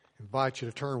invite you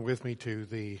to turn with me to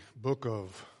the book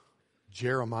of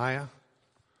Jeremiah,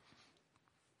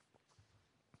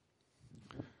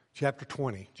 chapter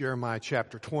 20. Jeremiah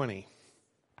chapter 20.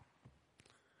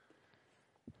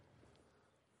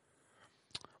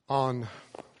 On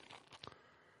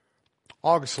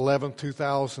August 11th,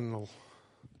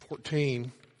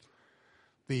 2014,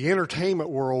 the entertainment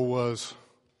world was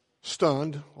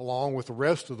stunned, along with the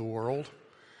rest of the world,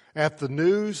 at the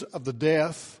news of the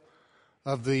death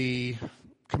of the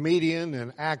comedian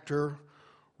and actor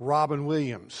Robin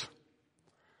Williams.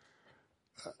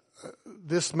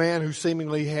 This man who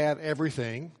seemingly had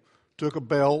everything took a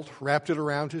belt, wrapped it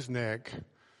around his neck,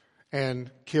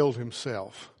 and killed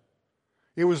himself.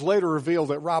 It was later revealed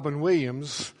that Robin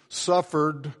Williams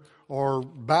suffered or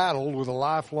battled with a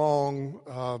lifelong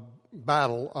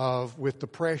battle with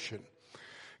depression.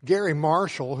 Gary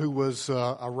Marshall, who was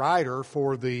a writer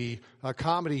for the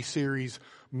comedy series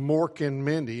Mork and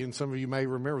Mindy, and some of you may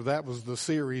remember that was the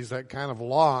series that kind of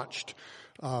launched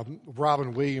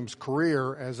Robin Williams'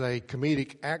 career as a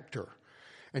comedic actor.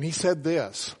 And he said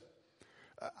this: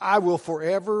 "I will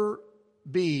forever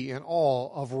be in awe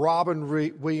of Robin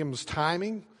Williams'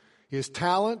 timing, his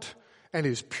talent, and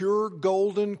his pure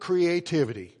golden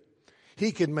creativity.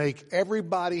 He can make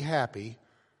everybody happy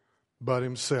but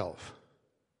himself."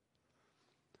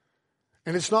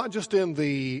 And it's not just in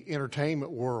the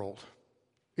entertainment world.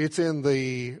 It's in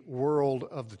the world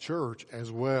of the church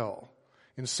as well.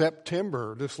 In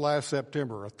September, this last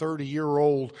September, a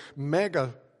 30-year-old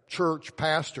mega church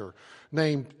pastor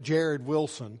named Jared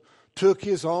Wilson took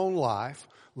his own life,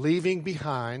 leaving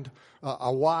behind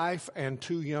a wife and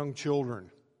 2 young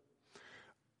children.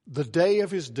 The day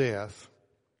of his death,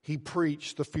 he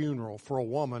preached the funeral for a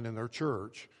woman in their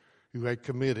church who had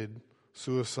committed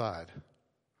suicide.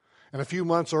 And a few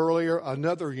months earlier,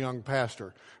 another young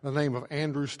pastor, the name of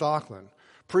Andrew Stockland,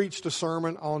 preached a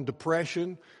sermon on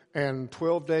depression, and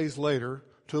 12 days later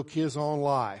took his own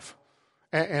life.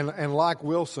 And like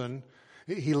Wilson,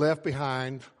 he left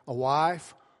behind a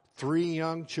wife, 3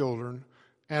 young children,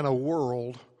 and a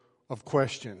world of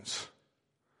questions.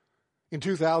 In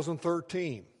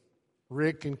 2013,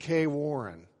 Rick and Kay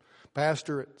Warren,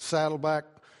 pastor at Saddleback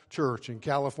Church in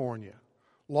California,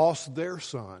 lost their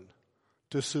son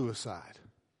to suicide.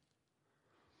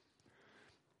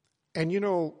 And you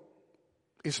know,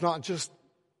 it's not just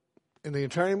in the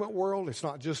entertainment world, it's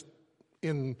not just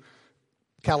in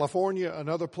California and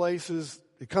other places,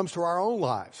 it comes to our own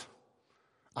lives.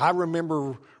 I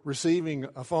remember receiving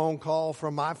a phone call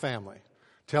from my family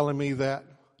telling me that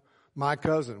my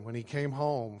cousin, when he came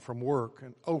home from work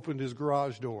and opened his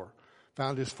garage door,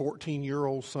 found his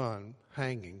 14-year-old son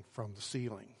hanging from the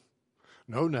ceiling.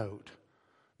 No note,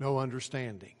 no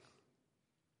understanding.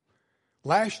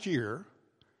 Last year,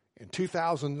 in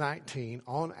 2019,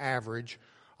 on average,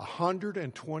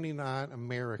 129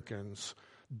 Americans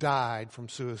died from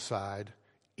suicide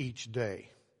each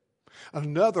day.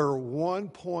 Another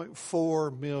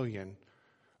 1.4 million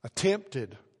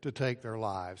attempted to take their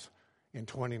lives in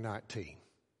 2019.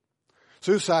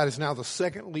 Suicide is now the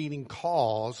second leading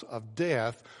cause of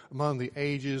death among the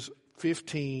ages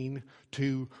 15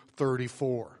 to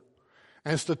 34.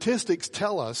 And statistics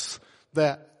tell us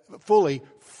that fully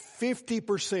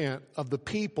 50% of the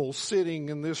people sitting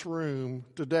in this room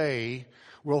today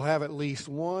will have at least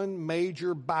one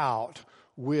major bout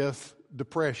with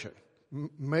depression,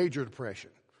 major depression.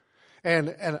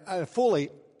 And fully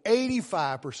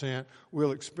 85%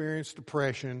 will experience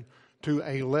depression to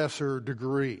a lesser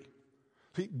degree.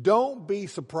 See, don't be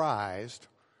surprised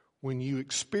when you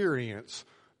experience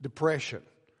depression.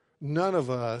 None of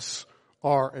us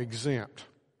are exempt.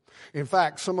 In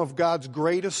fact, some of God's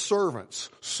greatest servants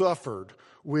suffered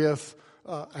with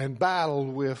and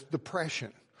battled with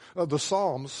depression. The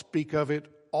Psalms speak of it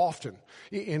often.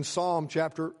 In Psalm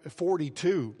chapter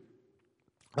 42,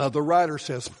 the writer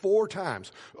says 4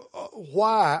 times,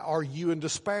 "Why are you in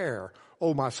despair,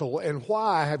 O my soul, and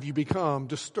why have you become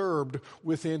disturbed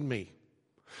within me?"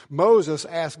 Moses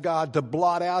asked God to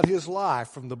blot out his life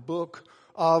from the book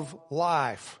of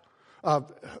life.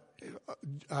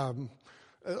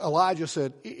 Elijah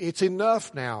said, "It's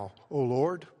enough now, O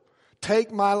Lord.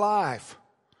 Take my life."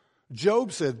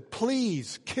 Job said,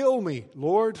 "Please kill me,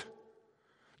 Lord."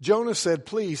 Jonah said,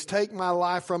 "Please take my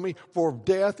life from me, for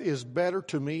death is better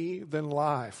to me than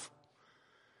life."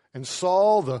 And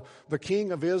Saul, the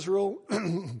king of Israel,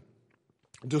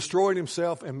 destroyed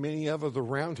himself and many others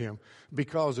around him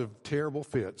because of terrible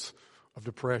fits of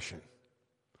depression.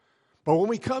 But when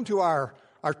we come to our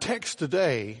text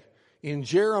today, in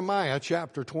Jeremiah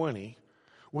chapter 20,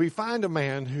 we find a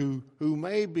man who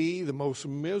may be the most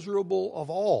miserable of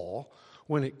all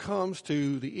when it comes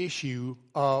to the issue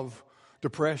of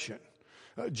depression.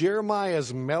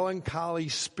 Jeremiah's melancholy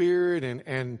spirit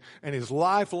and his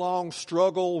lifelong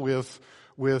struggle with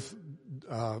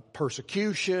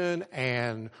persecution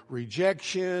and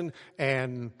rejection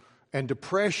and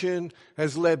depression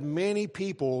has led many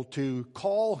people to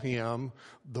call him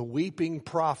the weeping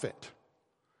prophet.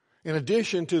 In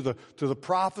addition to the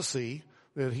prophecy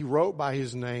that he wrote by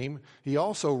his name, he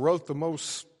also wrote the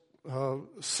most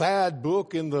sad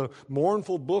book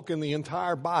mournful book in the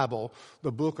entire Bible,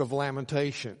 the book of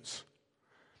Lamentations.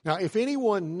 Now, if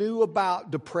anyone knew about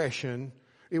depression,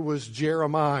 it was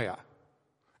Jeremiah.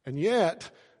 And yet,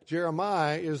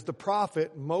 Jeremiah is the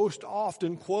prophet most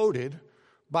often quoted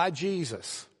by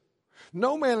Jesus.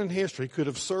 No man in history could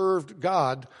have served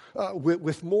God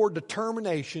with more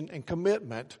determination and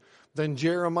commitment than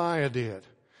Jeremiah did.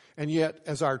 And yet,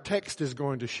 as our text is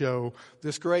going to show,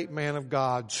 this great man of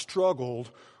God struggled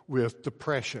with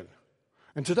depression.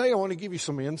 And today I want to give you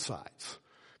some insights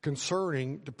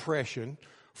concerning depression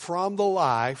from the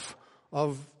life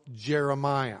of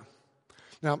Jeremiah.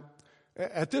 Now,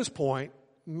 at this point,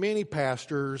 many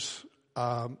pastors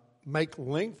make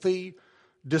lengthy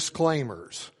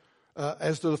disclaimers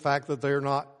as to the fact that they're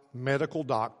not medical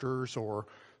doctors or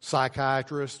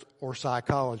psychiatrists or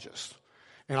psychologists.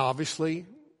 And obviously,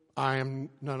 I am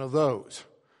none of those.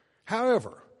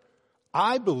 However,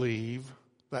 I believe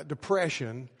that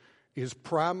depression is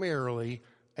primarily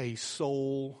a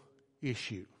soul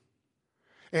issue.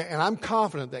 And I'm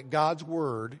confident that God's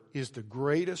Word is the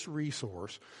greatest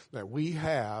resource that we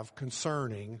have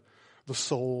concerning the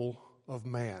soul of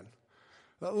man.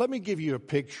 Let me give you a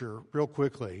picture real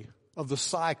quickly of the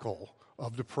cycle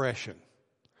of depression.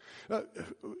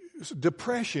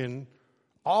 Depression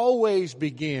always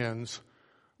begins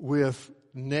with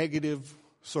negative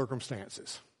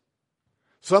circumstances.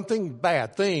 Something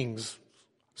bad,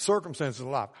 circumstances in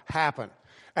life happen.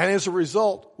 And as a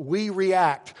result, we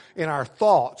react in our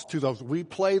thoughts to those. We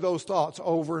play those thoughts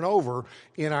over and over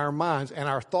in our minds. And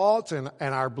our thoughts and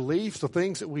our beliefs, the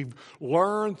things that we've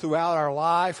learned throughout our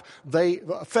life, they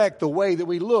affect the way that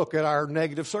we look at our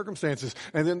negative circumstances.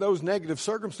 And then those negative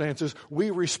circumstances,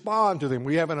 we respond to them.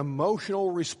 We have an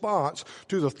emotional response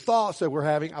to the thoughts that we're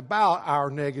having about our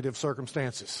negative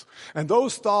circumstances. And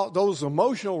those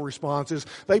emotional responses,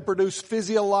 they produce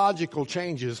physiological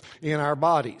changes in our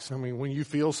bodies. I mean, when you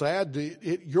feel sad,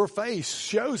 your face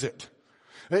shows it.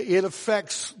 It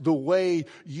affects the way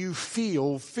you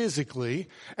feel physically.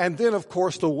 And then, of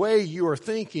course, the way you are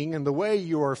thinking and the way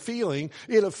you are feeling,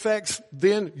 it affects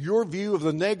then your view of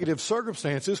the negative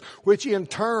circumstances, which in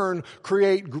turn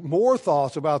create more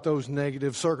thoughts about those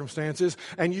negative circumstances.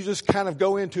 And you just kind of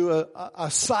go into a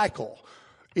cycle.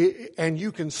 And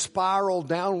you can spiral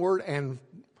downward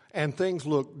and things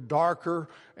look darker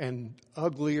and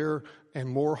uglier and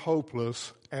more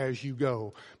hopeless as you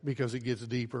go because it gets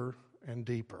deeper and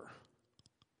deeper.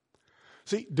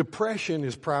 See, depression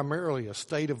is primarily a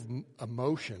state of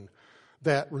emotion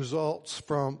that results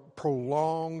from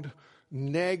prolonged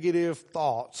negative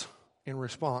thoughts in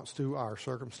response to our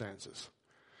circumstances.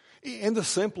 In the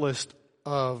simplest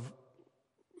of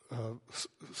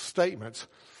statements,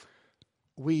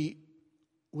 we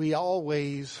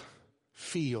always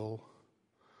feel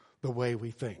the way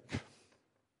we think.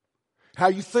 How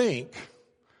you think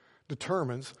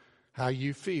determines how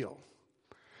you feel.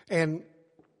 And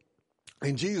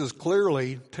Jesus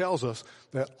clearly tells us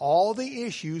that all the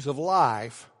issues of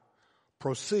life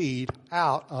proceed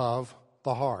out of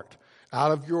the heart,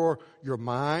 out of your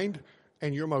mind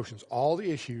and your emotions. All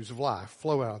the issues of life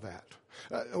flow out of that.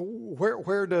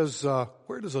 Where does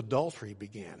adultery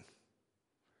begin?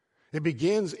 It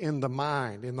begins in the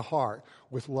mind, in the heart,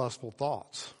 with lustful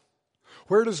thoughts.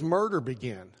 Where does murder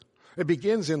begin? It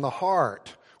begins in the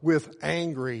heart with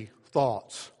angry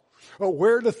thoughts.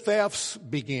 Where do thefts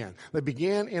begin? They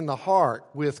begin in the heart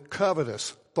with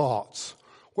covetous thoughts.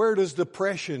 Where does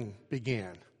depression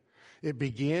begin? It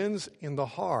begins in the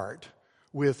heart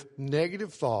with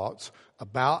negative thoughts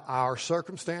about our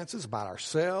circumstances, about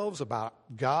ourselves, about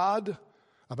God,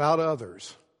 about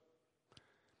others.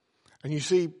 And you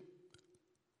see,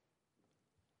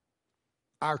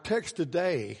 our text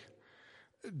today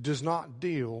does not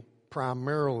deal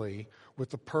primarily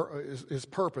with his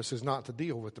purpose is not to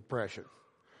deal with depression,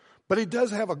 but it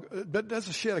does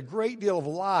shed a great deal of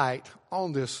light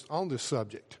on this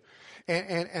subject,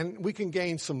 and we can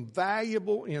gain some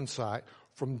valuable insight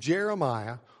from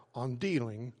Jeremiah on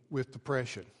dealing with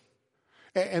depression.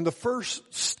 And the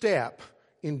first step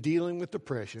in dealing with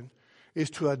depression is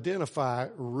to identify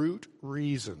root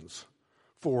reasons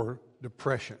for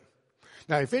depression.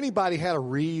 Now, if anybody had a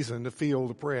reason to feel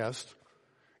depressed,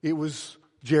 It was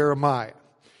Jeremiah.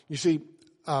 You see,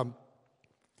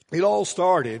 it all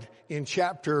started in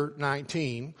chapter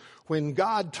 19 when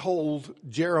God told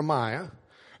Jeremiah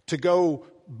to go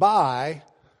buy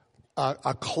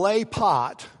a clay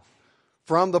pot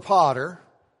from the potter,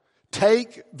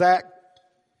 take that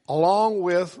along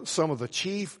with some of the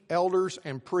chief elders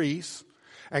and priests,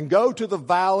 and go to the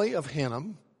valley of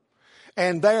Hinnom,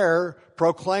 and there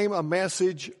proclaim a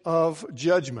message of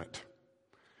judgment.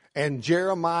 And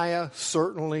Jeremiah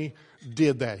certainly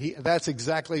did that. That's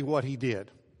exactly what he did.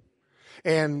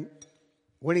 And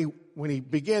when he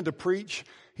began to preach,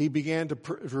 he began to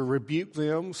rebuke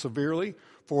them severely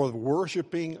for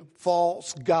worshiping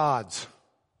false gods.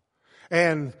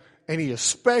 And he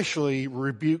especially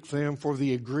rebuked them for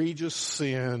the egregious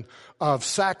sin of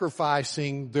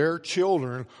sacrificing their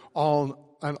children on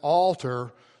an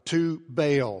altar to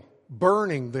Baal,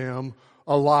 burning them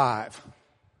alive.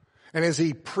 And as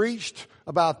he preached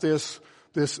about this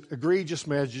egregious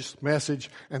message,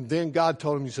 and then God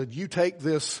told him, he said, you take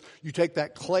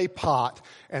that clay pot,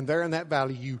 and there in that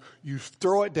valley, you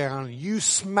throw it down, and you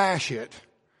smash it,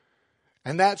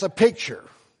 and that's a picture.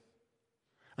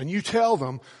 And you tell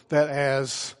them that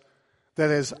as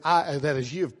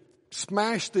you have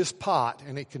smashed this pot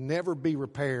and it can never be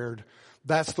repaired,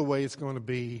 that's the way it's going to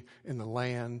be in the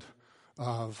land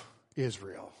of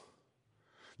Israel.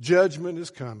 Judgment is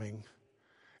coming,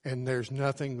 and there's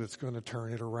nothing that's going to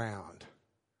turn it around.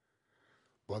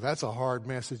 Well, that's a hard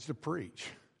message to preach.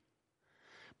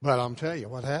 But I'm telling you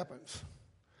what happens.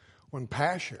 When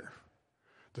Pashur,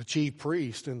 the chief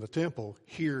priest in the temple,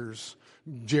 hears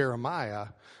Jeremiah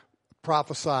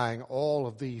prophesying all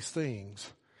of these things,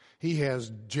 he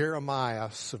has Jeremiah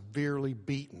severely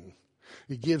beaten.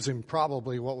 He gives him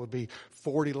probably what would be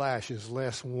 40 lashes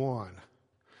less one.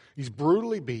 He's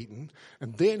brutally beaten,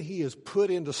 and then he is put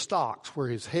into stocks where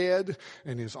his head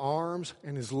and his arms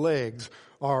and his legs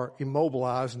are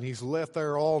immobilized, and he's left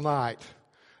there all night.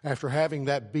 After having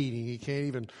that beating, he can't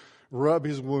even rub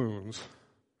his wounds.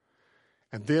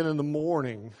 And then in the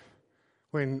morning,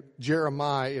 when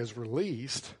Jeremiah is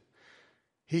released,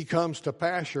 he comes to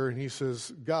Pashur and he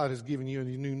says, God has given you a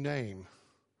new name.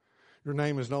 Your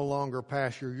name is no longer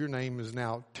Pashur. Your name is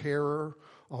now Terror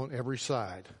on every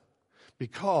side.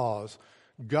 Because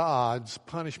God's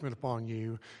punishment upon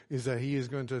you is that he is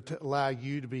going to allow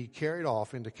you to be carried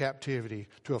off into captivity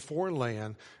to a foreign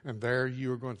land, and there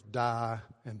you are going to die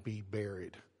and be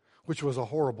buried, which was a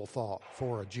horrible thought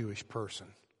for a Jewish person.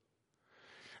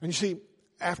 And you see,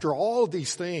 after all of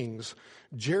these things,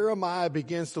 Jeremiah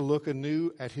begins to look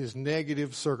anew at his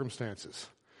negative circumstances.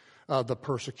 The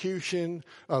persecution,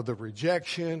 the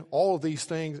rejection, all of these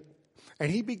things.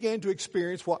 And he began to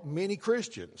experience what many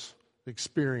Christians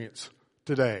experience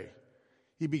today.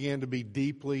 He began to be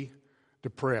deeply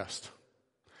depressed.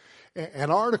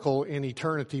 An article in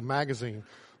Eternity magazine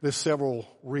lists several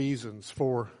reasons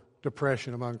for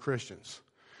depression among Christians.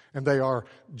 And they are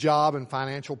job and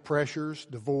financial pressures,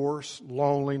 divorce,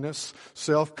 loneliness,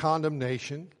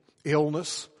 self-condemnation,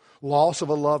 illness, loss of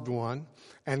a loved one,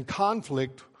 and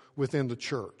conflict within the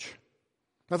church.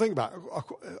 Now think about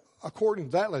it. According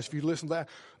to that list, if you listen to that,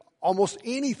 almost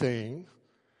anything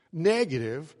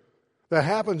negative that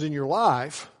happens in your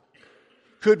life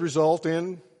could result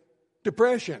in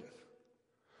depression.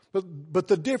 But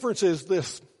the difference is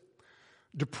this.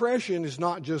 Depression is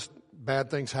not just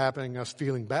bad things happening, us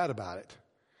feeling bad about it.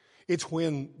 It's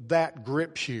when that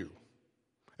grips you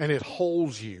and it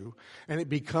holds you and it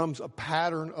becomes a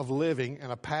pattern of living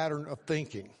and a pattern of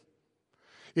thinking.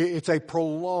 It's a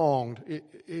prolonged,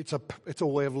 it's a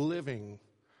way of living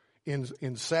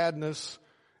in sadness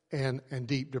and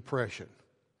deep depression.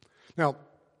 Now,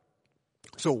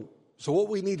 so what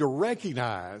we need to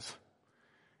recognize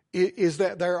is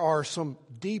that there are some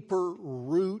deeper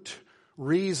root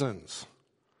reasons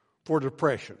for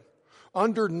depression.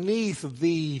 Underneath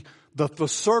the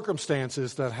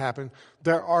circumstances that happen,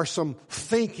 there are some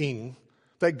thinking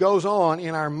that goes on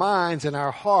in our minds and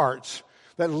our hearts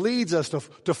that leads us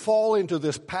to fall into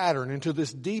this pattern, into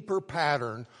this deeper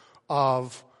pattern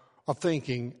of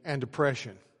thinking and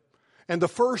depression. And the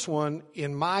first one,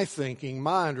 in my thinking,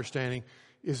 my understanding,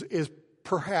 is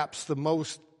perhaps the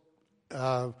most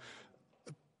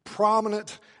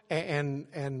prominent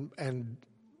and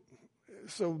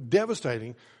so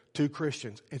devastating to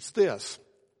Christians. It's this.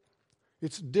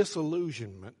 It's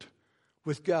disillusionment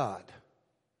with God.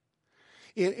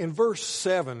 In verse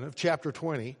 7 of chapter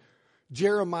 20,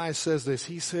 Jeremiah says this.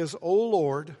 He says, O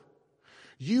Lord,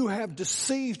 you have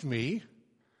deceived me,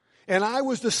 and I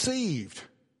was deceived.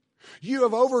 You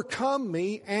have overcome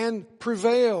me and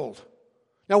prevailed.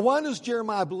 Now, why does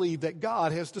Jeremiah believe that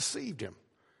God has deceived him?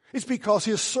 It's because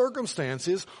his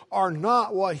circumstances are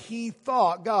not what he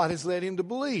thought God has led him to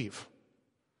believe.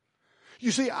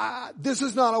 You see, this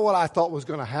is not what I thought was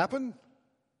going to happen.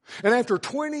 And after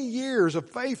 20 years of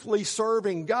faithfully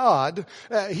serving God,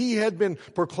 he had been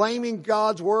proclaiming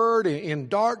God's word in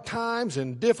dark times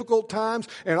and difficult times,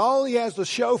 and all he has to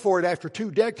show for it after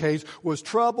 2 decades was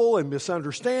trouble and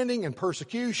misunderstanding and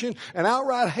persecution and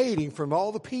outright hating from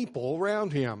all the people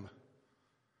around him.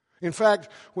 In fact,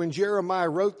 when Jeremiah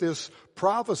wrote this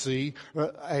prophecy,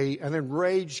 an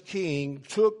enraged king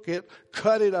took it,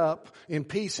 cut it up in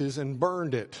pieces, and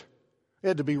burned it. It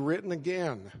had to be written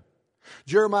again.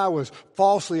 Jeremiah was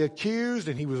falsely accused,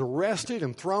 and he was arrested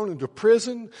and thrown into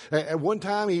prison. At one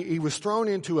time, he was thrown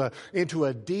into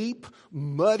a deep,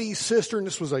 muddy cistern.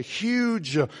 This was a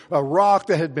huge rock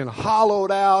that had been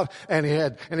hollowed out, and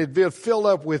it had been filled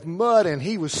up with mud, and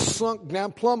he was sunk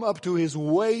down plumb up to his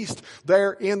waist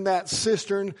there in that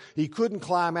cistern. He couldn't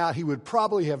climb out. He would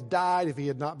probably have died if he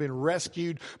had not been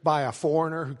rescued by a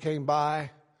foreigner who came by.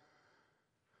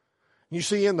 You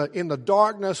see, in the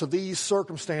darkness of these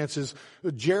circumstances,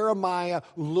 Jeremiah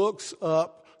looks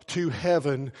up to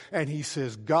heaven and he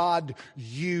says, God,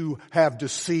 you have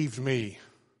deceived me.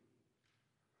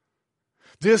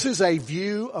 This is a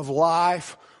view of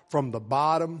life from the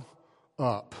bottom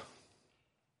up.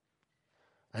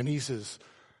 And he says,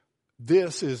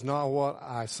 this is not what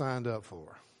I signed up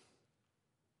for.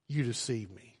 You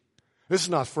deceived me. This is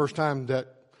not the first time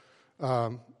that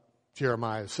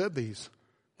Jeremiah said these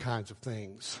kinds of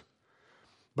things.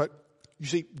 But you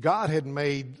see, God had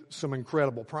made some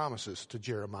incredible promises to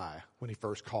Jeremiah when he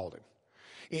first called him.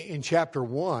 In chapter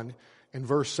 1 and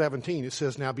verse 17, it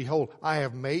says, now behold, I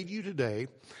have made you today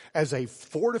as a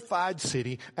fortified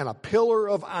city and a pillar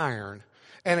of iron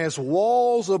and as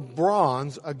walls of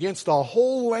bronze against the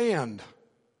whole land.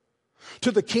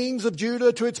 To the kings of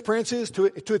Judah, to its princes, to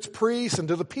its priests, and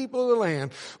to the people of the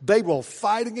land, they will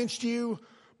fight against you,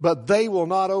 but they will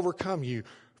not overcome you.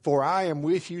 For I am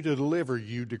with you to deliver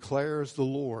you, declares the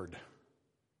Lord.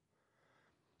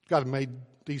 God made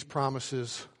these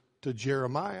promises to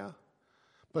Jeremiah,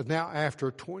 but now after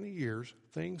 20 years,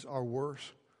 things are worse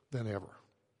than ever.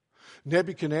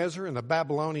 Nebuchadnezzar and the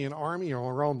Babylonian army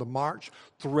are on the march,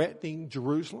 threatening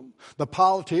Jerusalem. The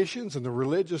politicians and the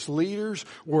religious leaders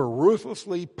were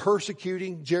ruthlessly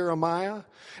persecuting Jeremiah.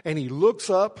 And he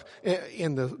looks up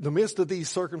in the midst of these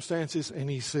circumstances and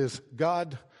he says,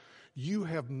 God, you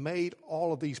have made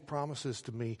all of these promises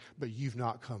to me, but you've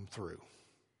not come through.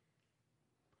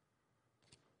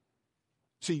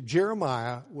 See,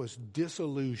 Jeremiah was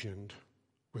disillusioned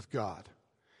with God.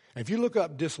 And if you look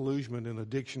up disillusionment in the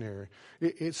dictionary,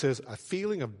 it says a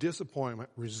feeling of disappointment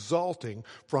resulting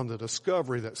from the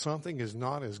discovery that something is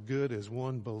not as good as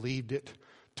one believed it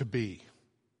to be.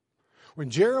 When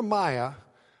Jeremiah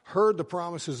heard the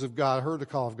promises of God, heard the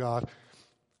call of God,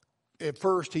 at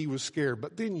first he was scared,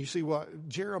 but then you see what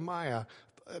Jeremiah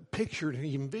pictured,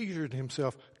 he envisioned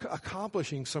himself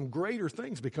accomplishing some greater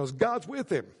things because God's with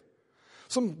him.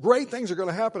 Some great things are going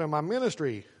to happen in my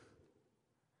ministry.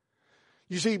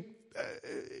 You see,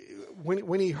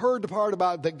 when he heard the part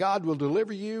about that God will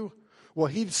deliver you, well,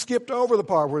 he skipped over the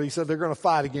part where he said they're going to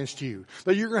fight against you.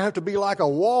 That you're going to have to be like a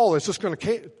wall that's just going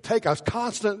to take a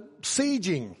constant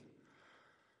sieging.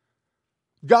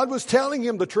 God was telling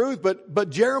him the truth, but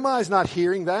Jeremiah's not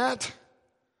hearing that.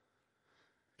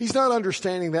 He's not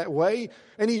understanding that way.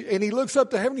 And he looks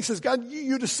up to heaven and he says, God,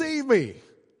 you deceived me.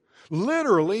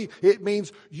 Literally, it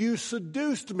means you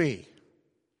seduced me.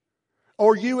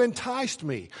 Or you enticed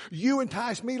me. You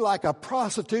enticed me like a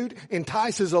prostitute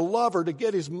entices a lover to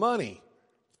get his money.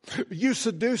 You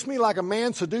seduced me like a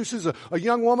man seduces a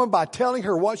young woman by telling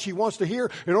her what she wants to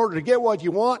hear in order to get what you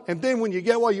want. And then when you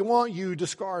get what you want, you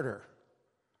discard her.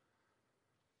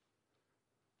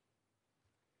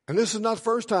 And this is not the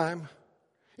first time.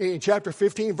 In chapter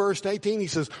 15, verse 18, he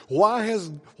says, Why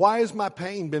has my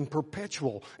pain been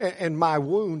perpetual and my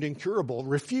wound incurable,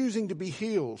 refusing to be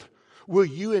healed? Will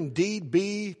you indeed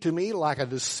be to me like a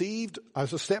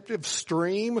deceptive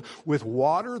stream with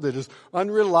water that is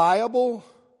unreliable?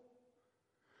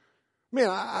 Man,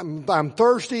 I'm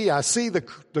thirsty. I see the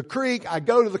creek. I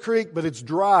go to the creek, but it's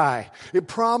dry. It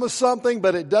promised something,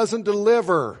 but it doesn't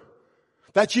deliver.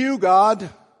 That's you, God.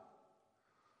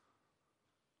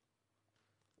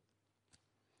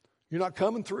 You're not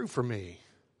coming through for me.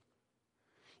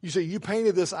 You see, you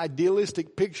painted this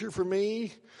idealistic picture for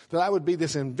me that I would be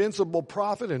this invincible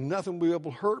prophet and nothing would be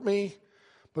able to hurt me,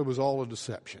 but it was all a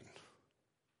deception.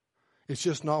 It's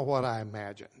just not what I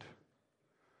imagined.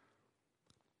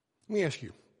 Let me ask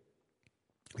you,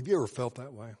 have you ever felt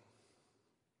that way?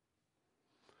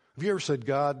 Have you ever said,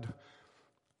 God,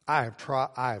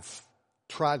 I've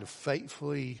tried to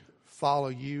faithfully follow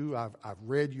you. I've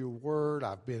read your word.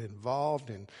 I've been involved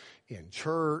in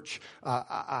church.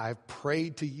 I've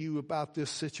prayed to you about this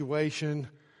situation,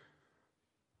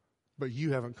 but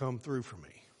you haven't come through for me.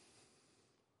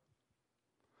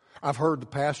 I've heard the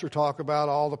pastor talk about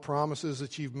all the promises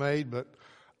that you've made, but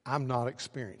I'm not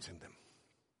experiencing them.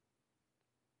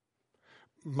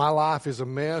 My life is a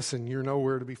mess and you're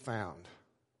nowhere to be found.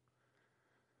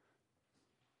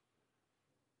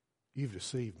 You've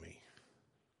deceived me.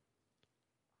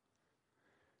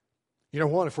 You know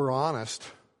what? If we're honest,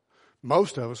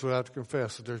 most of us would have to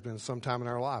confess that there's been some time in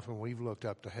our life when we've looked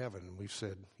up to heaven and we've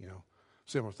said,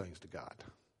 similar things to God.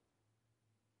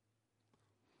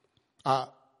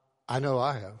 I know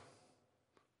I have.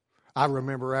 I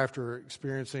remember after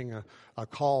experiencing a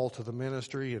call to the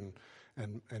ministry and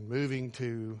moving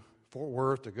to Fort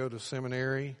Worth to go to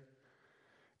seminary.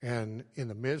 And in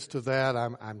the midst of that,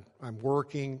 I'm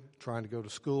working, trying to go to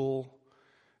school,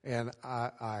 and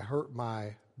I hurt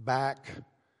my back,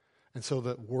 and so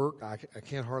that work, I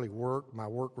can't hardly work. My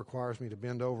work requires me to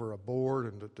bend over a board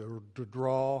and to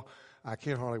draw. I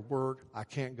can't hardly work. I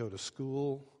can't go to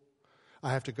school.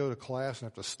 I have to go to class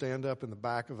and have to stand up in the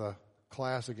back of the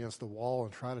class against the wall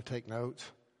and try to take notes.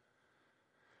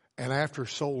 And after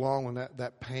so long, when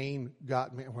that pain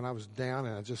got me, when I was down,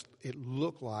 and it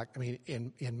looked like,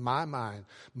 in my mind,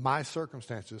 my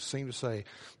circumstances seemed to say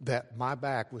that my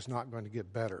back was not going to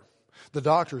get better. The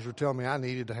doctors were telling me I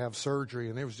needed to have surgery,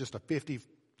 and there was just a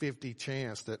 50-50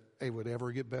 chance that it would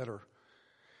ever get better.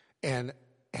 And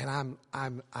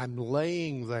I'm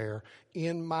laying there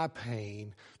in my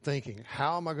pain thinking,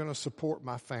 how am I going to support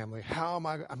my family?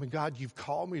 God, you've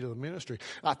called me to the ministry.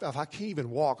 If I can't even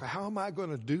walk, how am I going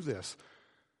to do this?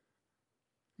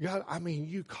 God,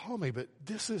 you call me, but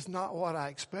this is not what I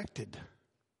expected.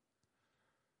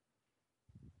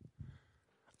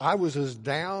 I was as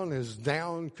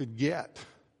down could get.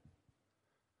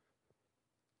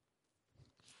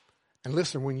 And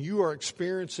listen, when you are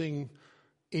experiencing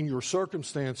in your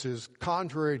circumstances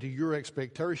contrary to your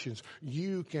expectations,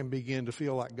 you can begin to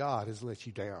feel like God has let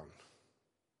you down.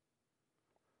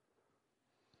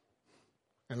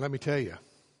 And let me tell you,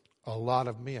 a lot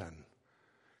of men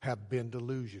have been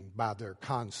delusioned by their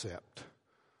concept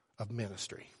of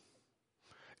ministry.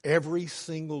 Every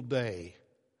single day,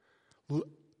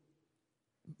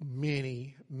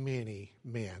 many, many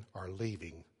men are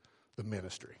leaving the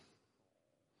ministry.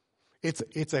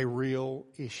 It's a real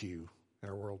issue in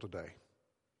our world today.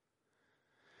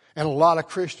 And a lot of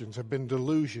Christians have been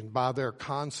delusioned by their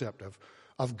concept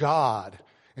of God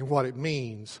and what it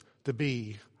means to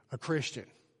be a Christian.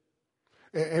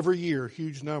 Every year,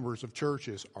 huge numbers of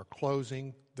churches are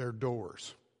closing their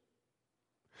doors.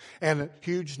 And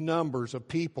huge numbers of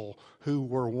people who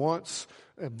were once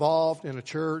involved in a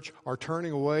church are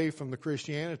turning away from the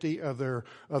Christianity of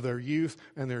their youth,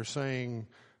 and they're saying,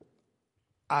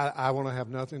 I want to have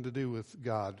nothing to do with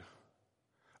God.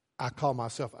 I call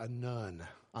myself a nun.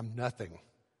 I'm nothing.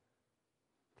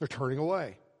 They're turning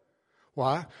away.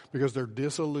 Why? Because they're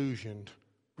disillusioned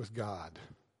with God.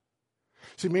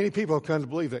 See, many people have come to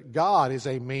believe that God is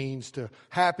a means to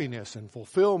happiness and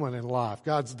fulfillment in life.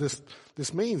 God's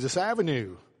this means, this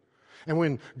avenue. And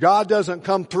when God doesn't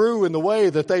come through in the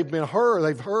way that they've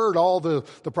heard all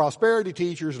the prosperity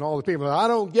teachers and all the people, I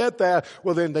don't get that,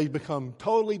 well then they become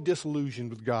totally disillusioned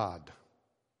with God.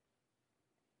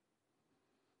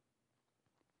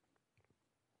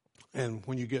 And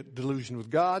when you get delusioned with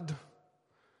God,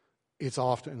 it's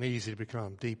often easy to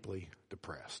become deeply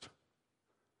depressed.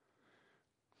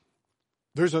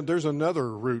 There's another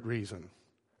root reason,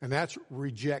 and that's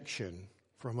rejection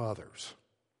from others.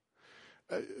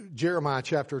 Jeremiah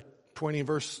chapter 20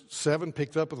 verse 7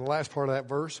 picked up in the last part of that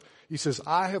verse. He says,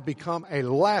 I have become a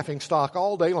laughing stock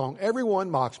all day long.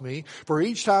 Everyone mocks me. For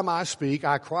each time I speak,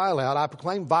 I cry aloud. I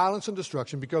proclaim violence and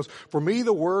destruction, because for me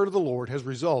the word of the Lord has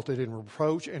resulted in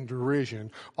reproach and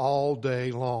derision all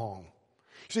day long.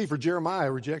 See, for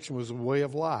Jeremiah, rejection was a way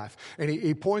of life. And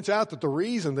he points out that the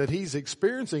reason that he's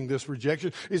experiencing this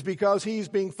rejection is because he's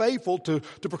being faithful to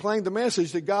proclaim the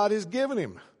message that God has given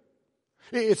him.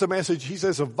 It's a message, he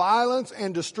says, of violence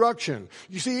and destruction.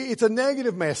 You see, it's a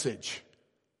negative message.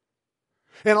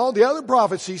 And all the other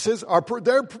prophets, he says,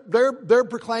 they're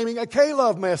proclaiming a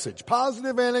K-love message,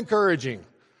 positive and encouraging.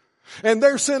 And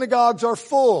their synagogues are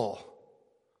full.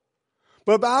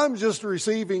 But I'm just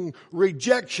receiving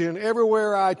rejection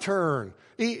everywhere I turn.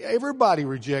 Everybody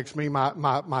rejects me,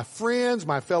 my friends,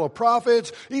 my fellow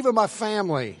prophets, even my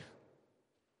family.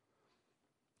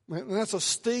 And that's a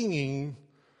stinging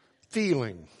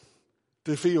feeling,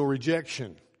 to feel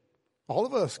rejection All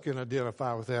of us can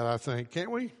identify with that, I think,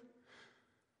 can't we?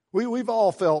 We've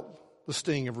all felt the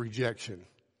sting of rejection.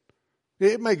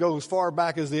 It may go as far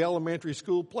back as the elementary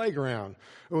school playground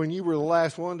when you were the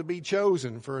last one to be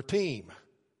chosen for a team.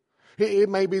 It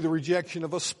may be the rejection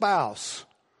of a spouse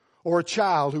or a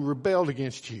child who rebelled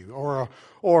against you,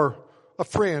 or a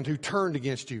friend who turned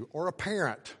against you, or a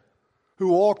parent who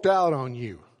walked out on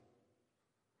you.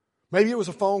 Maybe it was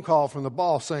a phone call from the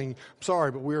boss saying, "I'm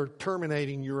sorry, but we're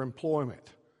terminating your employment."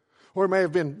 Or it may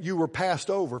have been you were passed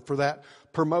over for that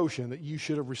promotion that you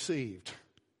should have received.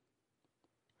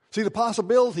 See, the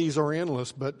possibilities are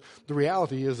endless, but the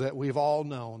reality is that we've all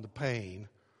known the pain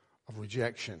of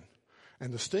rejection.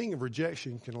 And the sting of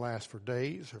rejection can last for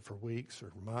days or for weeks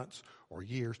or months or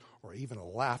years or even a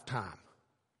lifetime.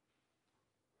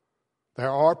 There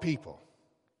are people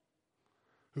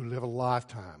who live a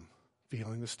lifetime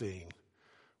feeling the sting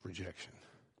of rejection.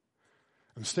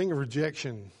 And the sting of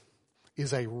rejection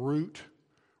is a root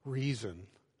reason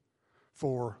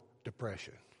for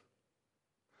depression.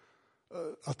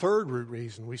 A third root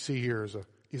reason we see here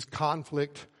is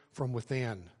conflict from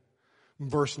within. In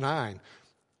verse 9,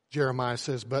 Jeremiah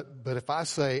says, But if I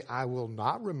say I will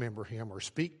not remember him or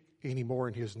speak anymore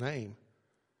in his name,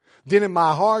 then in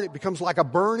my heart it becomes like a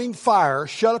burning fire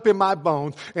shut up in my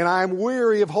bones, and I am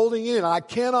weary of holding it in. I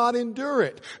cannot endure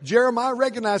it. Jeremiah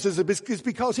recognizes it's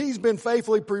because he's been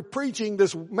faithfully preaching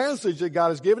this message that God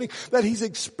has given him that he's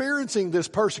experiencing this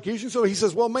persecution. So he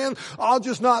says, well, man, I'll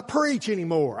just not preach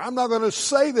anymore. I'm not going to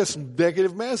say this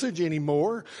negative message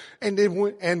anymore. And then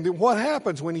what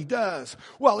happens when he does?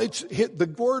 Well,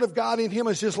 the word of God in him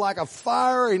is just like a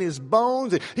fire in his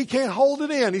bones. He can't hold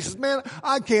it in. He says, man,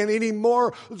 I can't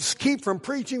anymore keep from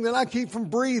preaching than I keep from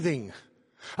breathing.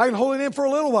 I can hold it in for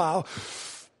a little while,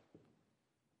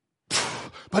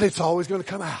 but it's always going to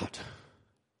come out.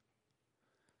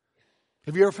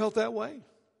 Have you ever felt that way?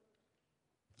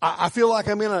 I feel like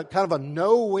I'm in a kind of a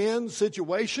no-win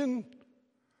situation.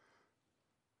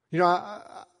 You know,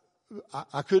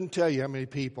 I couldn't tell you how many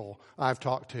people I've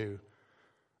talked to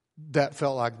that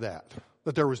felt like that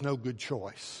there was no good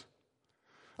choice.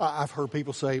 I've heard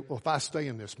people say, well, if I stay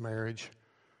in this marriage,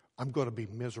 I'm going to be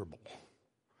miserable.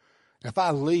 If I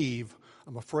leave,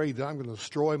 I'm afraid that I'm going to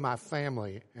destroy my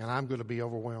family and I'm going to be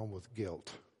overwhelmed with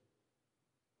guilt.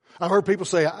 I've heard people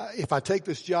say, if I take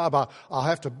this job, I'll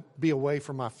have to be away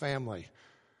from my family.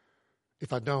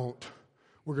 If I don't,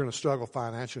 we're going to struggle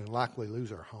financially and likely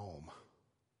lose our home.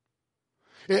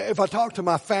 If I talk to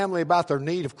my family about their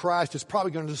need of Christ, it's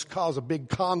probably going to just cause a big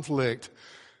conflict.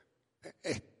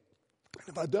 And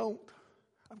if I don't,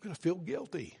 I'm going to feel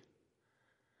guilty.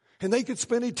 And they could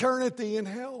spend eternity in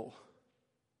hell.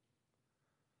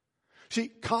 See,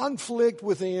 conflict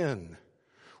within.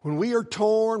 When we are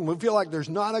torn, we feel like there's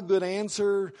not a good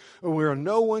answer, or we're in a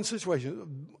no-win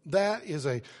situation, that is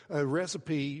a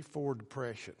recipe for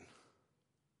depression.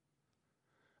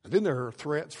 And then there are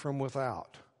threats from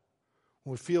without.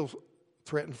 When we feel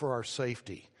threatened for our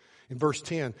safety. In verse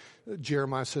 10,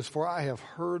 Jeremiah says, For I have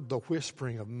heard the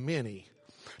whispering of many,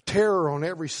 terror on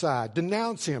every side.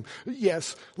 Denounce him.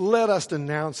 Yes, let us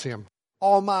denounce him.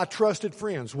 All my trusted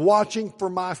friends watching for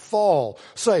my fall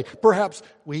say, perhaps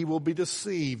we will be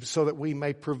deceived so that we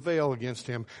may prevail against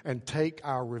him and take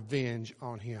our revenge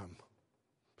on him.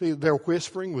 See, their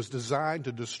whispering was designed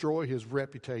to destroy his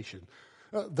reputation.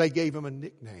 They gave him a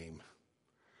nickname.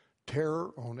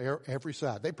 Terror on every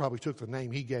side. They probably took the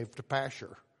name he gave to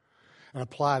Pashur and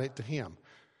applied it to him.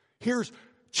 Here's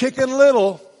Chicken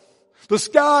Little. The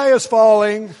sky is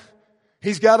falling.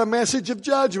 He's got a message of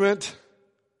judgment.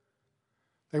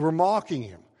 They were mocking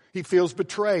him. He feels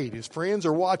betrayed. His friends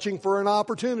are watching for an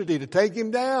opportunity to take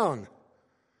him down.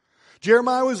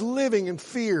 Jeremiah was living in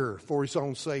fear for his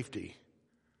own safety.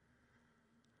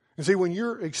 And see, when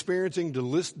you're experiencing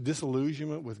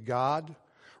disillusionment with God,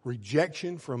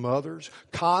 rejection from others,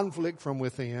 conflict from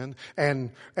within,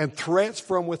 and threats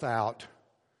from without,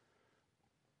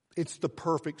 it's the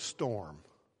perfect storm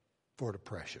for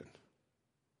depression.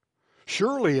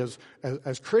 Surely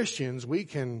as Christians, we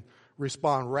can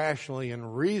respond rationally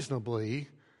and reasonably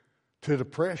to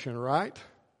depression, right?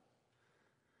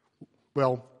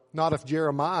 Well, not if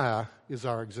Jeremiah is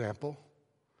our example.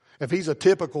 If he's a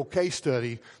typical case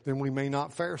study, then we may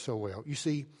not fare so well. You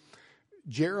see,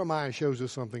 Jeremiah shows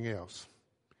us something else.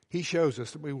 He shows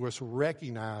us that we must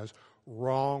recognize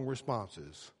wrong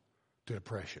responses to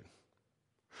depression.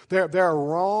 There are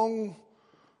wrong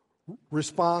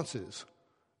responses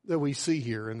that we see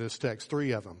here in this text,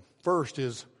 3 of them. First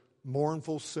is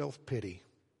mournful self-pity.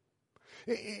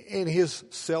 In his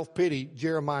self-pity,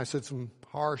 Jeremiah said some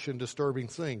harsh and disturbing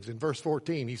things. In verse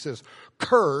 14, he says,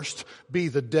 Cursed be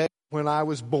the day when I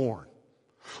was born.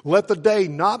 Let the day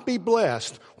not be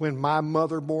blessed when my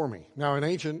mother bore me. Now, in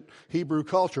ancient Hebrew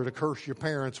culture, to curse your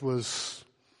parents was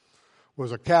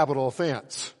a capital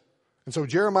offense. And so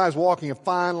Jeremiah's walking a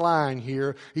fine line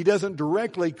here. He doesn't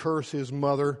directly curse his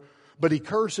mother, but he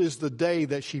curses the day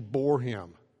that she bore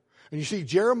him. And you see,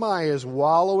 Jeremiah is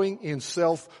wallowing in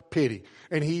self-pity.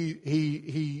 And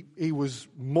he was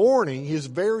mourning his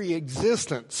very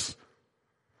existence.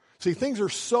 See, things are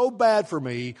so bad for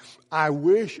me, I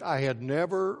wish I had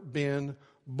never been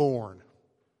born.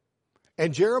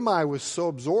 And Jeremiah was so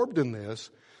absorbed in this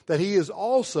that he is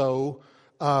also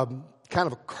kind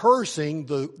of cursing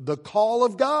the call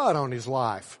of God on his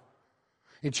life.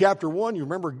 In chapter 1, you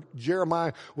remember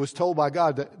Jeremiah was told by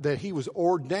God that he was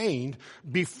ordained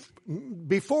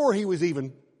before he was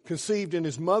even conceived in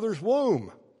his mother's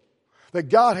womb. That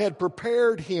God had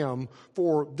prepared him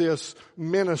for this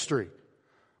ministry.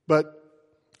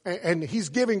 And he's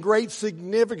giving great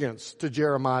significance to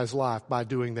Jeremiah's life by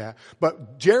doing that.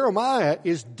 But Jeremiah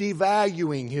is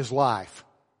devaluing his life.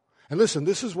 And listen,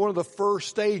 this is one of the first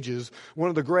stages, one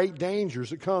of the great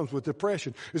dangers that comes with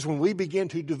depression, is when we begin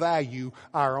to devalue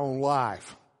our own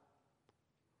life.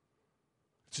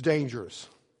 It's dangerous.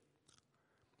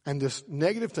 And this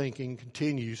negative thinking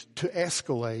continues to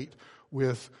escalate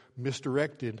with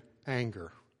misdirected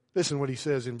anger. Listen what he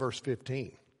says in verse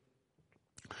 15.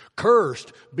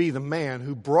 Cursed be the man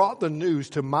who brought the news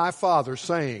to my father,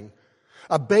 saying,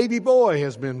 a baby boy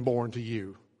has been born to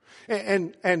you,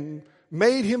 and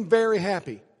made him very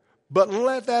happy. But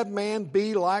let that man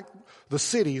be like the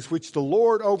cities which the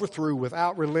Lord overthrew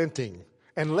without relenting,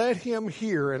 and let him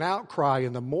hear an outcry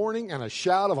in the morning and a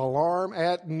shout of alarm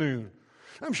at noon.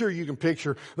 I'm sure you can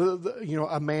picture,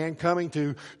 a man coming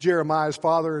to Jeremiah's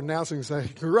father announcing, saying,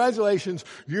 congratulations,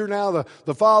 you're now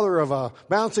the father of a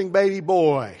bouncing baby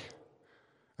boy.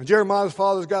 And Jeremiah's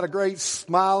father's got a great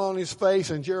smile on his face,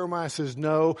 and Jeremiah says,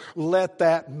 no, let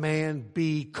that man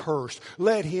be cursed.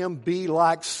 Let him be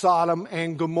like Sodom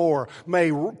and Gomorrah.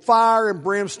 May fire and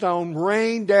brimstone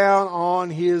rain down on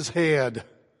his head.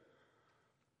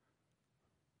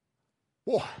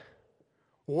 Boy,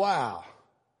 wow.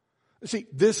 See,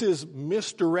 this is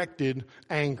misdirected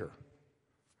anger.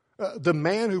 The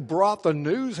man who brought the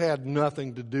news had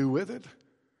nothing to do with it.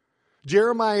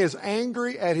 Jeremiah is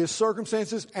angry at his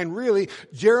circumstances, and really,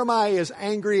 Jeremiah is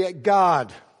angry at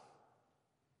God.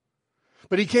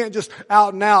 But he can't just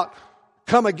out and out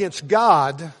come against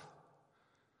God.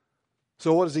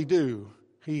 So what does he do?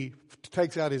 He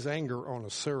takes out his anger on a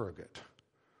surrogate,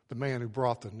 the man who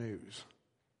brought the news.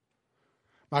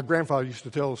 My grandfather used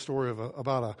to tell a story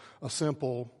about a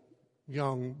simple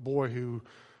young boy who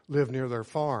lived near their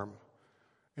farm.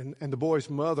 And the boy's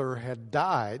mother had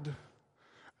died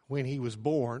when he was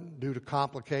born due to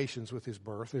complications with his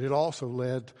birth. It had also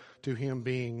led to him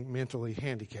being mentally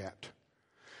handicapped.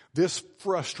 This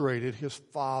frustrated his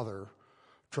father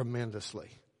tremendously.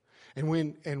 And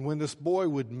when this boy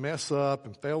would mess up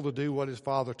and fail to do what his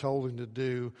father told him to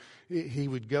do, he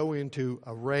would go into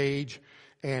a rage.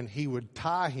 And he would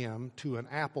tie him to an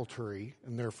apple tree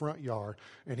in their front yard,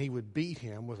 and he would beat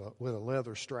him with a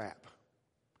leather strap.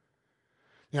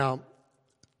 Now,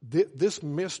 this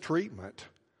mistreatment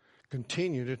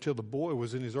continued until the boy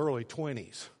was in his early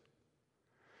 20s.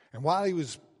 And while he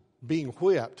was being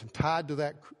whipped and tied to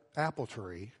that apple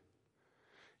tree,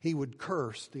 he would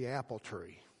curse the apple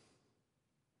tree.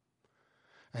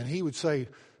 And he would say,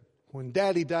 when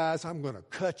Daddy dies, I'm going to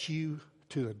cut you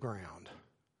to the ground.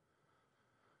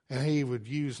 And he would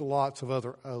use lots of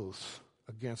other oaths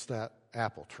against that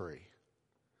apple tree.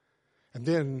 And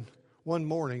then one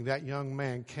morning, that young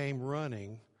man came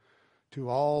running to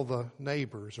all the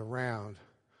neighbors around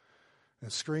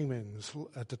and screaming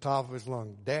at the top of his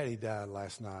lungs, Daddy died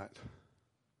last night.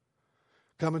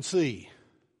 Come and see.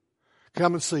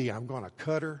 Come and see. I'm going to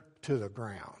cut her to the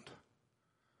ground.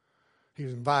 He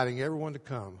was inviting everyone to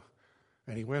come.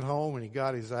 And he went home and he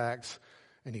got his axe.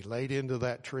 And he laid into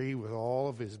that tree with all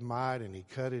of his might, and he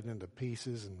cut it into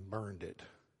pieces and burned it.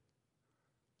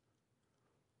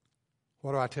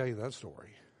 Why do I tell you that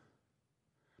story?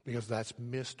 Because that's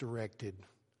misdirected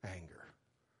anger.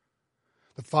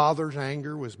 The father's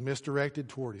anger was misdirected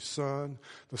toward his son.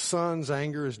 The son's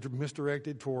anger is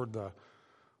misdirected toward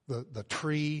the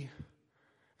tree.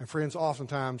 And friends,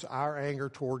 oftentimes our anger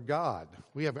toward God,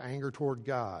 we have anger toward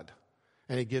God.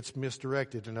 And it gets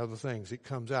misdirected in other things. It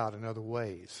comes out in other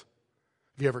ways.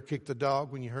 Have you ever kicked the dog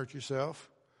when you hurt yourself?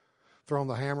 Thrown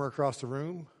the hammer across the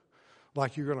room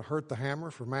like you're going to hurt the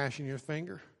hammer for mashing your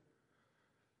finger?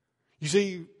 You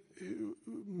see,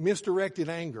 misdirected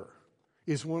anger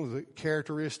is one of the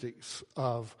characteristics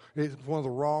of, it's one of the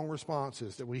wrong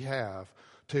responses that we have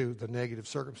to the negative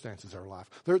circumstances of our life.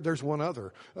 There's one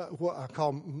other, what I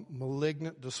call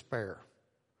malignant despair,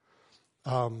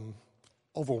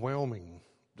 overwhelming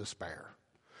despair.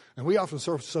 And we often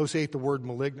associate the word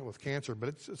malignant with cancer, but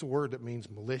it's a word that means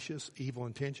malicious, evil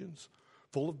intentions,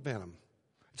 full of venom.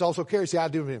 It also carries the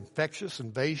idea of infectious,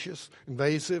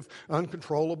 invasive,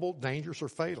 uncontrollable, dangerous, or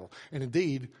fatal. And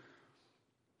indeed,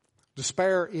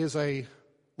 despair is a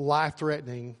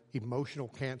life-threatening emotional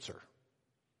cancer.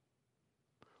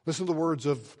 Listen to the words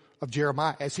of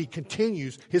Jeremiah as he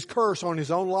continues his curse on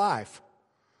his own life.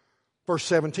 Verse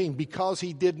 17, because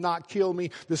he did not kill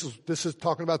me, this is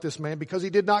talking about this man, because he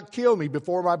did not kill me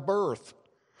before my birth,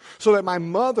 so that my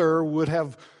mother would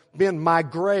have been my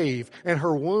grave and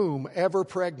her womb ever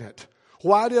pregnant.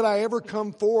 Why did I ever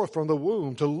come forth from the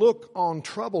womb to look on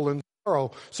trouble and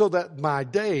sorrow, so that my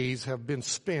days have been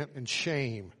spent in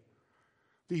shame?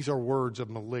 These are words of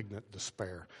malignant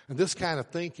despair. And this kind of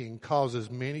thinking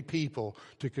causes many people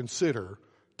to consider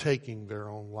taking their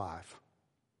own life.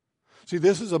 See,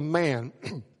 this is a man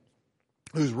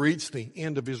who's reached the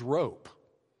end of his rope.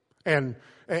 And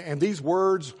these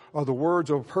words are the words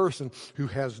of a person who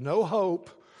has no hope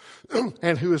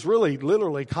and who is really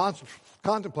literally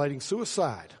contemplating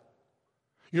suicide.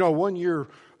 You know, 1 year,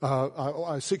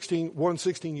 a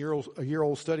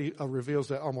 16-year-old study reveals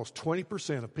that almost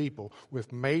 20% of people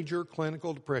with major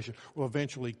clinical depression will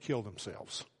eventually kill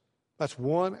themselves. That's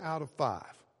 1 out of 5.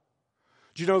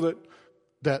 Do you know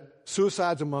that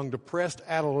suicides among depressed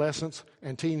adolescents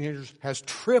and teenagers has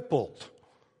tripled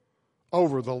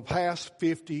over the past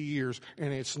 50 years,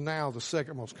 and it's now the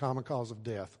second most common cause of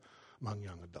death among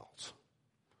young adults?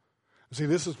 See,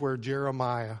 this is where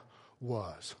Jeremiah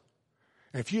was.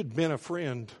 And if you'd been a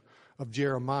friend of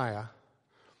Jeremiah,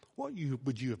 what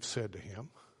would you have said to him?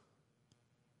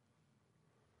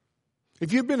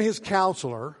 If you'd been his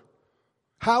counselor,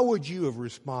 how would you have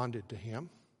responded to him?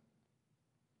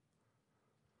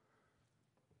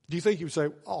 Do you think he would say,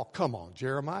 oh, come on,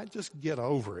 Jeremiah, just get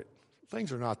over it.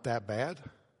 Things are not that bad.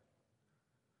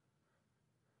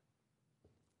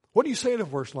 What do you say to a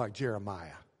person like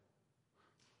Jeremiah?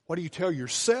 What do you tell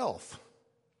yourself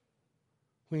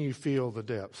when you feel the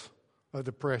depths of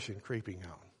depression creeping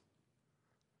on?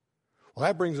 Well,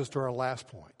 that brings us to our last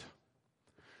point.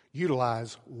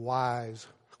 Utilize wise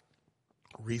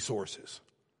resources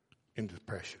in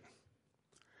depression.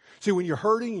 See, when you're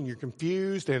hurting and you're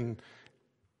confused and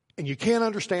you can't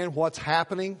understand what's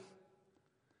happening,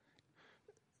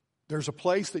 there's a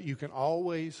place that you can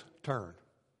always turn.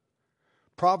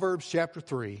 Proverbs chapter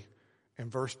 3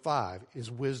 and verse 5 is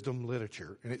wisdom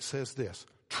literature. And it says this: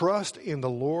 trust in the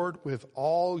Lord with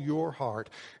all your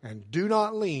heart and do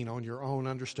not lean on your own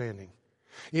understanding.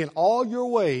 In all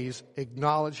your ways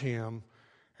acknowledge him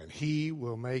and he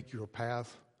will make your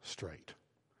path straight.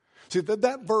 See,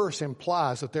 that verse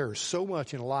implies that there is so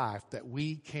much in life that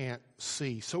we can't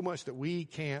see, so much that we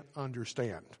can't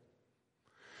understand.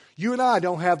 You and I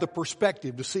don't have the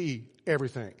perspective to see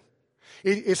everything.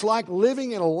 It's like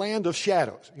living in a land of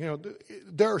shadows. You know,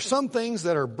 there are some things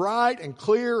that are bright and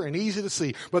clear and easy to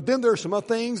see, but then there are some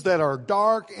things that are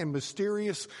dark and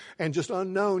mysterious and just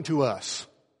unknown to us.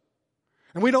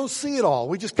 And we don't see it all.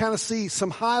 We just kind of see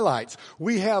some highlights.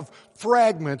 We have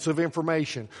fragments of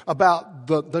information about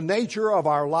the nature of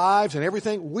our lives and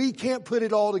everything. We can't put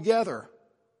it all together.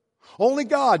 Only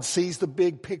God sees the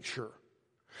big picture.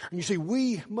 And you see,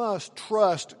 we must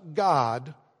trust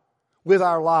God with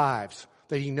our lives,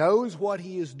 that he knows what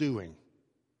he is doing.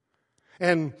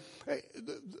 And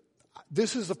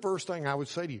this is the first thing I would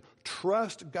say to you.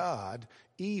 Trust God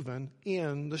even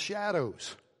in the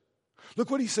shadows. Look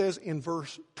what he says in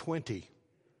verse 20.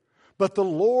 But the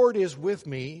Lord is with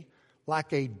me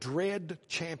like a dread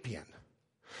champion.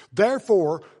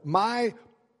 Therefore, my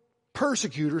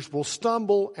persecutors will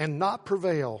stumble and not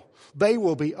prevail. They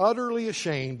will be utterly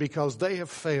ashamed because they have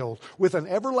failed. With an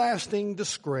everlasting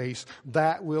disgrace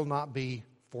that will not be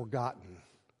forgotten.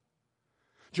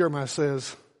 Jeremiah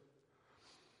says,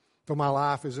 though my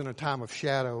life is in a time of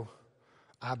shadow,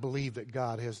 I believe that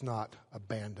God has not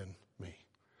abandoned me.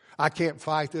 I can't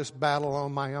fight this battle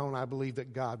on my own. I believe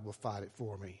that God will fight it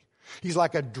for me. He's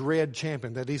like a dread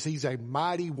champion. That is, he's a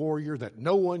mighty warrior that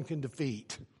no one can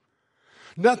defeat.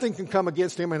 Nothing can come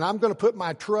against him, and I'm going to put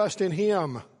my trust in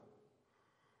him.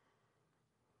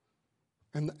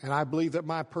 And I believe that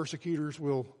my persecutors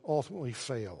will ultimately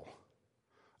fail.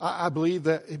 I believe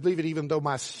it even though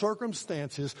my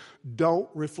circumstances don't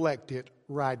reflect it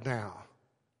right now.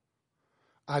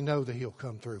 I know that he'll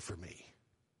come through for me.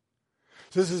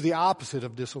 So this is the opposite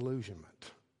of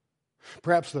disillusionment.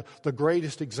 Perhaps the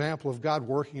greatest example of God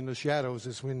working in the shadows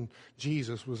is when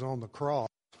Jesus was on the cross,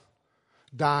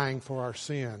 dying for our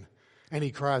sin. And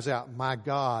he cries out, my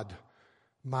God,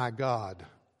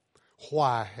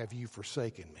 why have you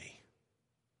forsaken me?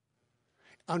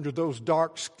 Under those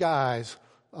dark skies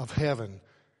of heaven,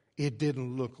 it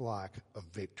didn't look like a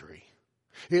victory.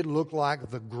 It looked like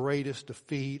the greatest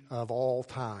defeat of all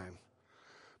time.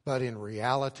 But in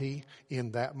reality,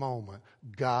 in that moment,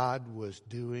 God was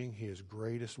doing his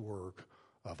greatest work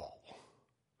of all,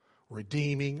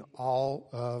 redeeming all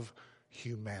of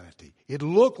humanity. It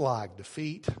looked like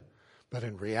defeat, but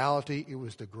in reality, it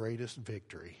was the greatest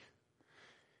victory.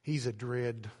 He's a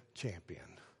dread champion.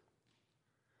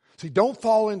 See, don't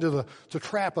fall into the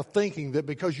trap of thinking that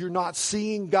because you're not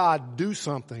seeing God do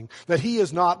something, that he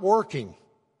is not working.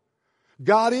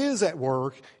 God is at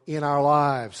work in our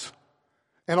lives.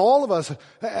 And all of us,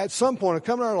 at some point, have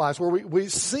come in our lives where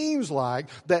it seems like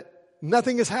that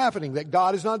nothing is happening, that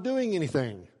God is not doing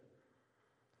anything.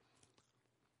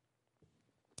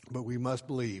 But we must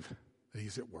believe that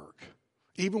he's at work.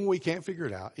 Even when we can't figure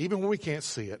it out, even when we can't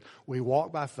see it, we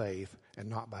walk by faith and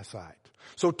not by sight.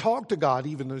 So talk to God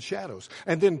even in the shadows.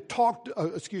 And then trust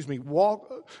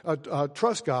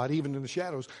God even in the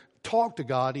shadows. Talk to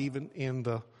God even in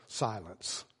the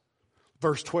silence.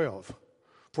 Verse 12.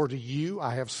 For to you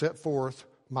I have set forth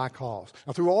my cause.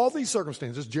 Now through all these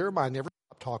circumstances, Jeremiah never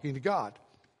stopped talking to God.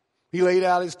 He laid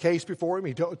out his case before him.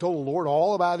 He told the Lord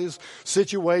all about his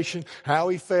situation, how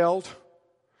he felt.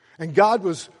 And God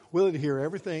was willing to hear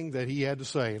everything that he had to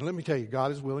say. And let me tell you,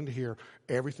 God is willing to hear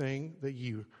everything that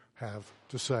you have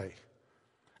to say.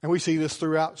 And we see this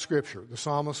throughout Scripture. The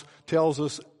psalmist tells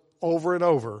us over and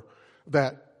over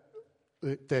that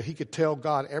he could tell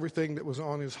God everything that was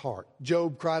on his heart.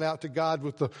 Job cried out to God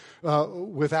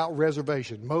without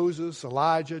reservation. Moses,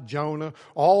 Elijah, Jonah,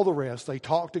 all the rest, they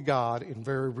talked to God in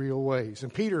very real ways.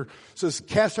 And Peter says,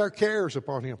 cast our cares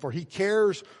upon him, for he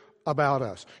cares about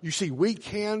us. You see, we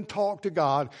can talk to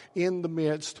God in the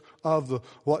midst of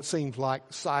what seems like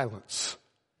silence.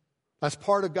 That's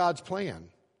part of God's plan.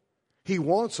 He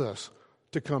wants us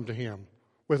to come to him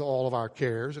with all of our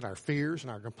cares and our fears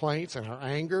and our complaints and our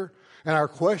anger and our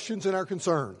questions and our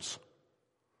concerns.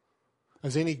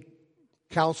 As any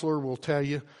counselor will tell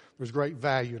you, there's great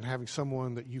value in having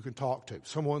someone that you can talk to,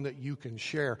 someone that you can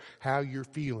share how you're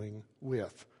feeling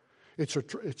with. It's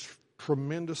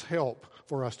tremendous help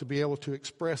for us to be able to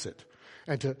express it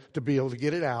and to be able to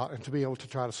get it out and to be able to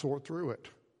try to sort through it.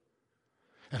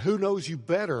 And who knows you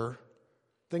better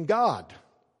than God?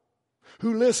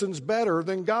 Who listens better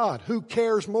than God? Who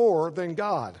cares more than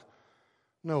God?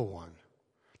 No one.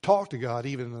 Talk to God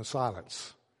even in the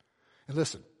silence. And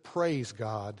listen, praise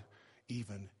God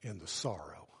even in the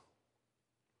sorrow.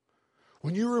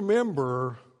 When you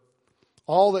remember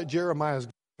all that Jeremiah is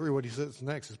going through, what he says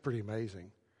next is pretty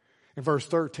amazing. In verse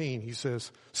 13, he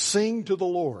says, sing to the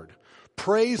Lord.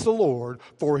 Praise the Lord,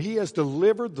 for he has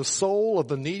delivered the soul of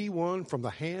the needy one from the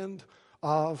hand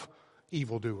of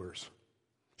evildoers.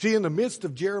 See, in the midst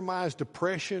of Jeremiah's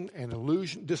depression and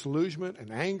disillusionment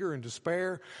and anger and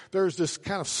despair, there's this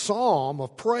kind of psalm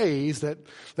of praise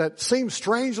that seems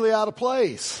strangely out of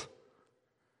place.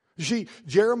 You see,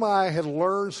 Jeremiah had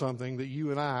learned something that you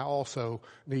and I also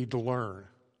need to learn.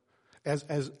 As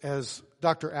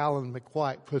Dr. Alan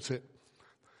McWhite puts it,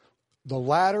 the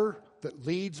ladder that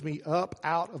leads me up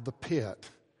out of the pit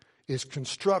is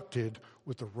constructed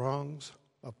with the rungs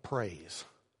of praise.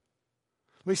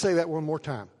 Let me say that one more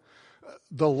time.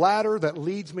 The ladder that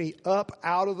leads me up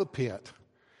out of the pit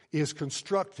is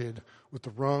constructed with the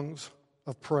rungs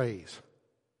of praise.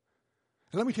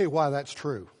 And let me tell you why that's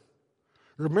true.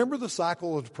 Remember the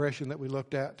cycle of depression that we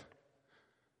looked at?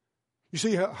 You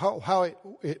see how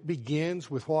it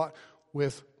begins with what?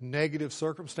 With negative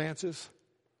circumstances.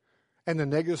 And the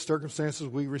negative circumstances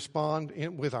we respond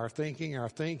with our thinking. Our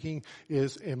thinking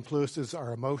influences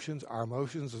our emotions. Our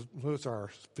emotions influence our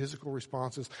physical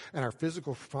responses. And our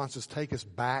physical responses take us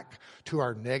back to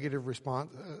our negative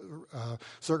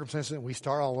circumstances, and we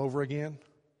start all over again.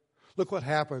 Look what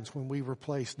happens when we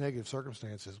replace negative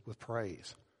circumstances with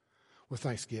praise, with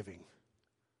thanksgiving.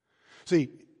 See,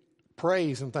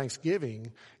 praise and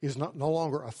thanksgiving is no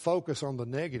longer a focus on the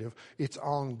negative. It's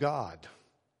on God.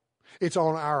 It's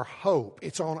on our hope.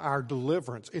 It's on our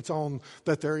deliverance. It's on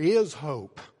that there is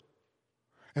hope.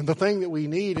 And the thing that we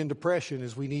need in depression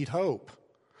is we need hope.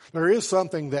 There is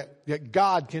something that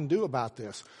God can do about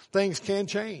this. Things can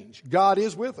change. God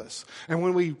is with us. And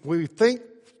when we think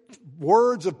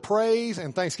words of praise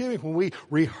and thanksgiving, when we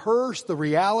rehearse the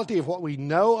reality of what we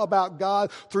know about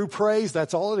God through praise,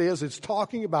 that's all it is. It's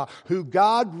talking about who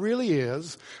God really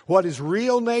is, what His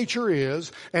real nature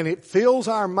is, and it fills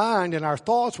our mind and our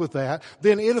thoughts with that,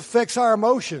 then it affects our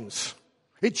emotions.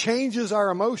 It changes our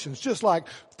emotions. Just like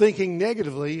thinking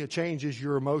negatively, it changes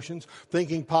your emotions.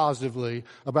 Thinking positively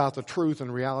about the truth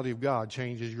and reality of God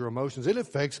changes your emotions. It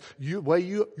affects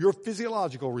your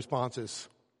physiological responses.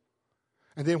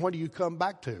 And then what do you come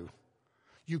back to?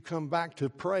 You come back to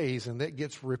praise, and that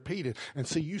gets repeated. And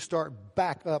so you start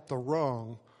back up the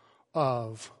rung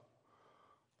of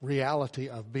reality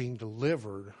of being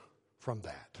delivered from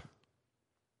that.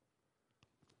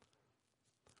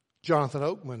 Jonathan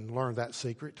Oakman learned that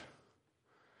secret.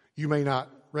 You may not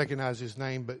recognize his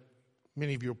name, but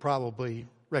many of you will probably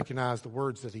recognize the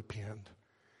words that he penned.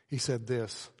 He said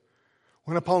this: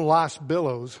 when upon life's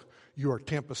billows you are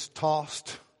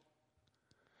tempest-tossed,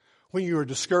 when you are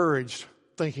discouraged,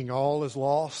 thinking all is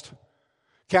lost,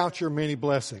 count your many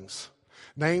blessings.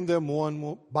 Name them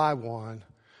one by one,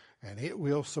 and it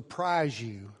will surprise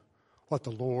you what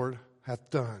the Lord hath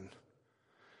done.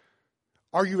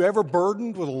 Are you ever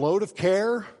burdened with a load of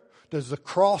care? Does the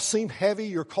cross seem heavy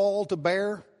you're called to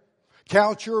bear?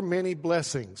 Count your many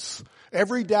blessings.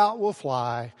 Every doubt will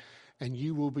fly, and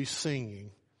you will be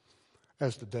singing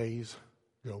as the days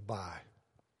go by.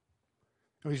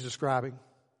 And he's describing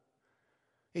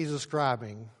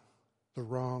the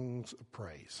rungs of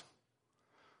praise,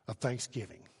 of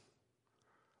thanksgiving,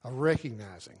 of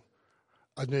recognizing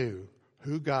anew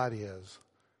who God is,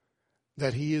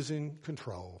 that He is in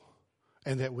control,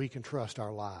 and that we can trust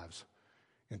our lives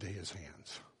into His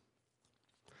hands.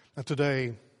 Now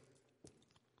today,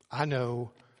 I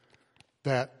know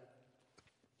that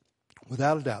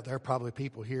without a doubt, there are probably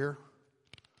people here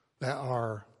that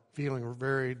are feeling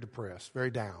very depressed,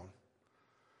 very down,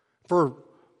 for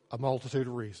a multitude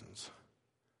of reasons.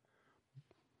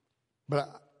 But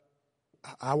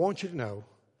I want you to know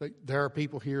that there are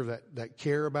people here that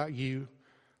care about you,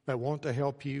 that want to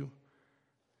help you.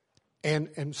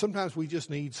 And sometimes we just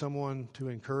need someone to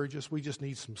encourage us. We just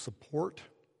need some support.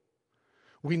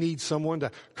 We need someone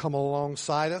to come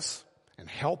alongside us and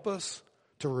help us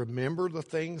to remember the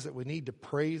things that we need to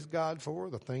praise God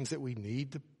for, the things that we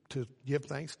need to give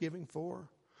thanksgiving for.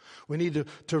 We need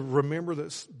to remember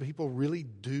that people really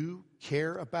do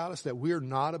care about us, that we are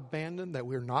not abandoned, that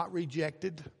we're not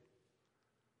rejected,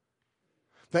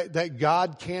 that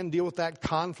God can deal with that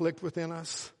conflict within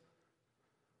us,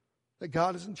 that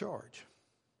God is in charge.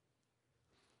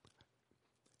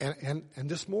 And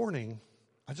this morning,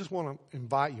 I just want to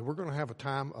invite you. We're going to have a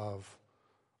time of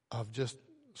just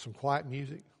some quiet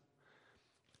music.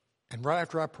 And right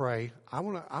after I pray, I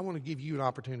want to give you an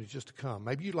opportunity just to come.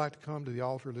 Maybe you'd like to come to the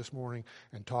altar this morning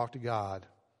and talk to God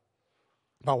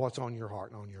about what's on your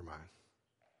heart and on your mind.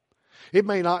 It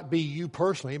may not be you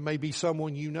personally. It may be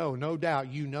someone you know. No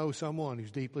doubt you know someone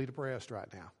who's deeply depressed right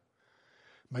now.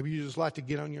 Maybe you just like to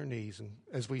get on your knees, and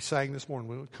as we sang this morning,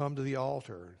 we'll come to the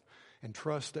altar and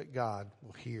trust that God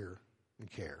will hear and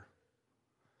care.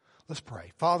 Let's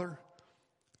pray. Father,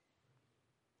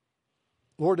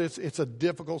 Lord, it's a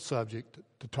difficult subject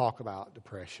to talk about,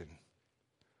 depression.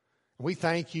 And we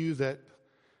thank you that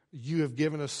you have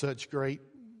given us such great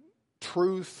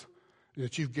truth,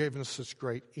 that you've given us such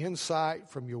great insight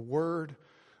from your word.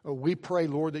 We pray,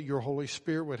 Lord, that your Holy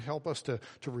Spirit would help us to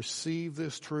receive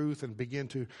this truth and begin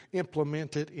to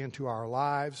implement it into our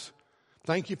lives.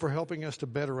 Thank you for helping us to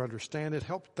better understand it.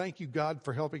 Thank you, God,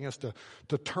 for helping us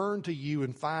to turn to you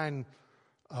and find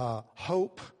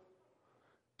hope.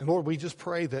 And Lord, we just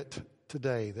pray that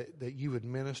today that you would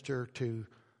minister to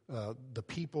the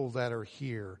people that are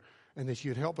here, and that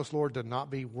you'd help us, Lord, to not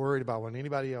be worried about what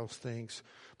anybody else thinks,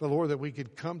 but Lord, that we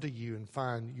could come to you and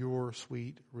find your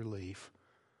sweet relief.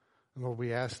 And Lord,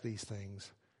 we ask these things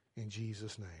in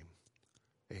Jesus' name.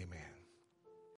 Amen.